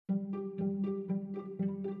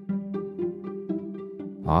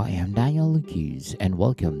I am Daniel Lucas and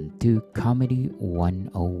welcome to Comedy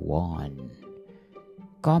 101.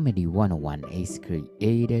 Comedy 101 is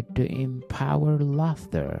created to empower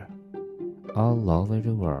laughter all over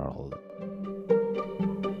the world.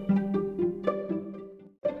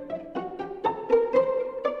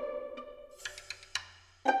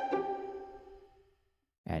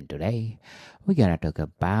 And today we're gonna talk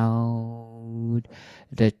about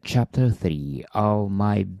the chapter 3 of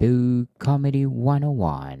my book Comedy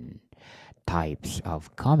 101 Types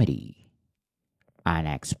of Comedy. An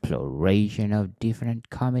exploration of different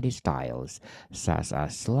comedy styles such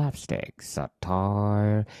as slapstick,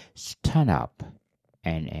 satire, stand-up,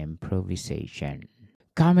 and improvisation.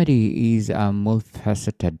 Comedy is a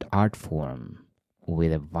multifaceted art form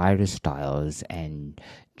with various styles and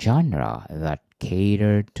genre that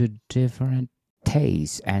cater to different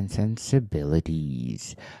tastes and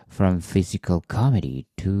sensibilities, from physical comedy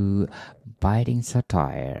to biting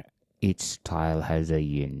satire. Each style has a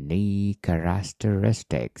unique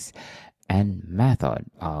characteristics and method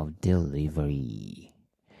of delivery.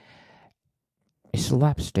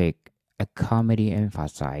 Slapstick, a comedy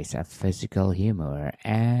emphasizes a physical humor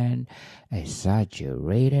and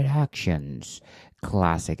exaggerated actions.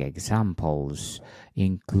 Classic examples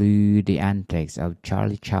include the antics of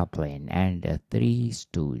Charlie Chaplin and the Three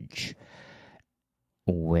Stooges,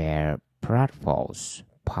 where pratfalls,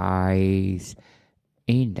 pies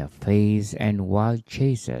in the face, and wild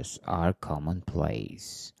chases are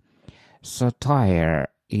commonplace. Satire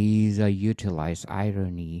is a utilized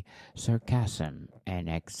irony, sarcasm, and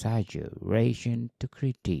exaggeration to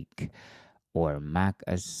critique or mock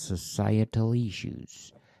as societal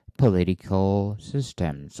issues, political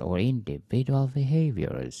systems, or individual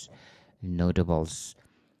behaviors. Notable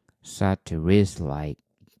satirists like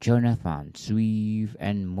Jonathan Swift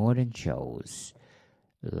and modern shows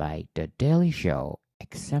like The Daily Show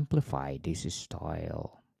exemplify this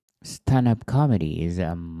style. Stand-up comedy is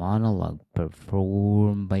a monologue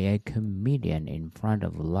performed by a comedian in front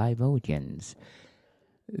of a live audience.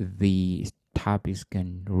 The topics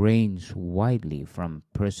can range widely from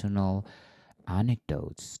personal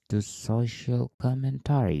anecdotes to social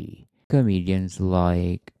commentary. Comedians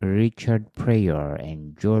like Richard Pryor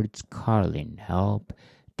and George Carlin help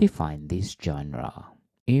define this genre.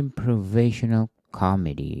 Improvisational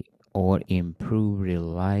comedy or improv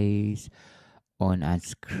relies on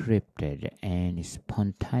unscripted and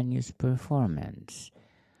spontaneous performance.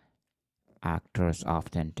 Actors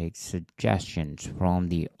often take suggestions from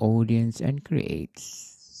the audience and create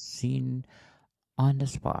scene on the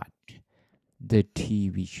spot. The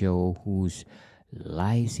TV show whose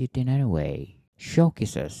Lies It in a Way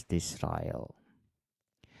showcases this style.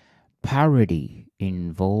 Parody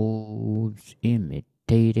involves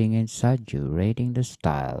imitating and exaggerating the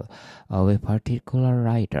style of a particular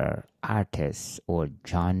writer, artist, or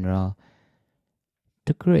genre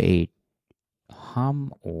to create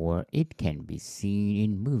harm, or it can be seen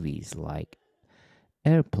in movies like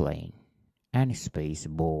Airplane and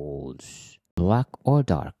Spaceballs. Black or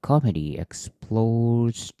dark comedy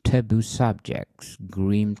explores taboo subjects,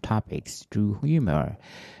 grim topics through humor.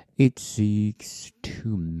 It seeks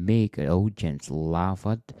to make an audience laugh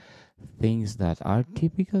at things that are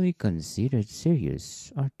typically considered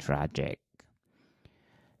serious or tragic.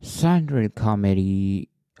 Genre comedy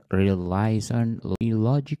relies on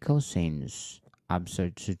illogical scenes,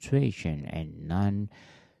 absurd situations, and non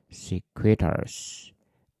sequiturs.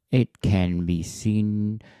 It can be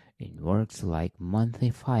seen in works like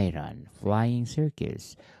Monty Python, Flying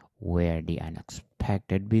Circus, where the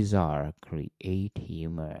unexpected bizarre create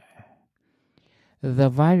humor. The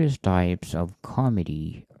various types of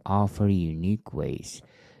comedy offer unique ways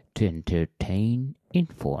to entertain,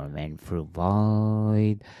 inform, and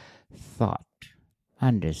provide thought.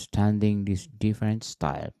 Understanding these different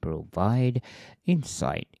styles provide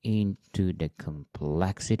insight into the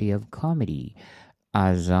complexity of comedy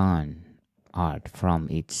as an art, from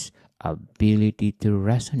its ability to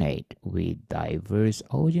resonate with diverse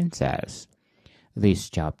audiences. This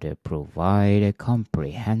chapter provides a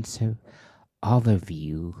comprehensive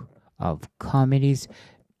overview of comedy's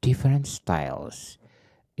different styles.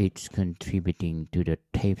 It's contributing to the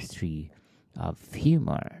tapestry of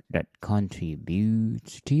humor that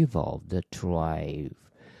contributes to evolve the thrive,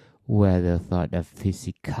 whether thought of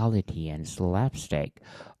physicality and slapstick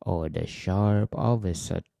or the sharp of a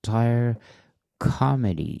satire.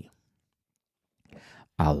 Comedy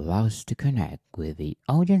allows to connect with the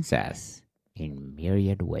audiences in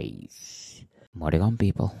myriad ways. Morning,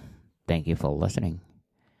 people. Thank you for listening,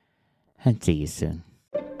 and see you soon.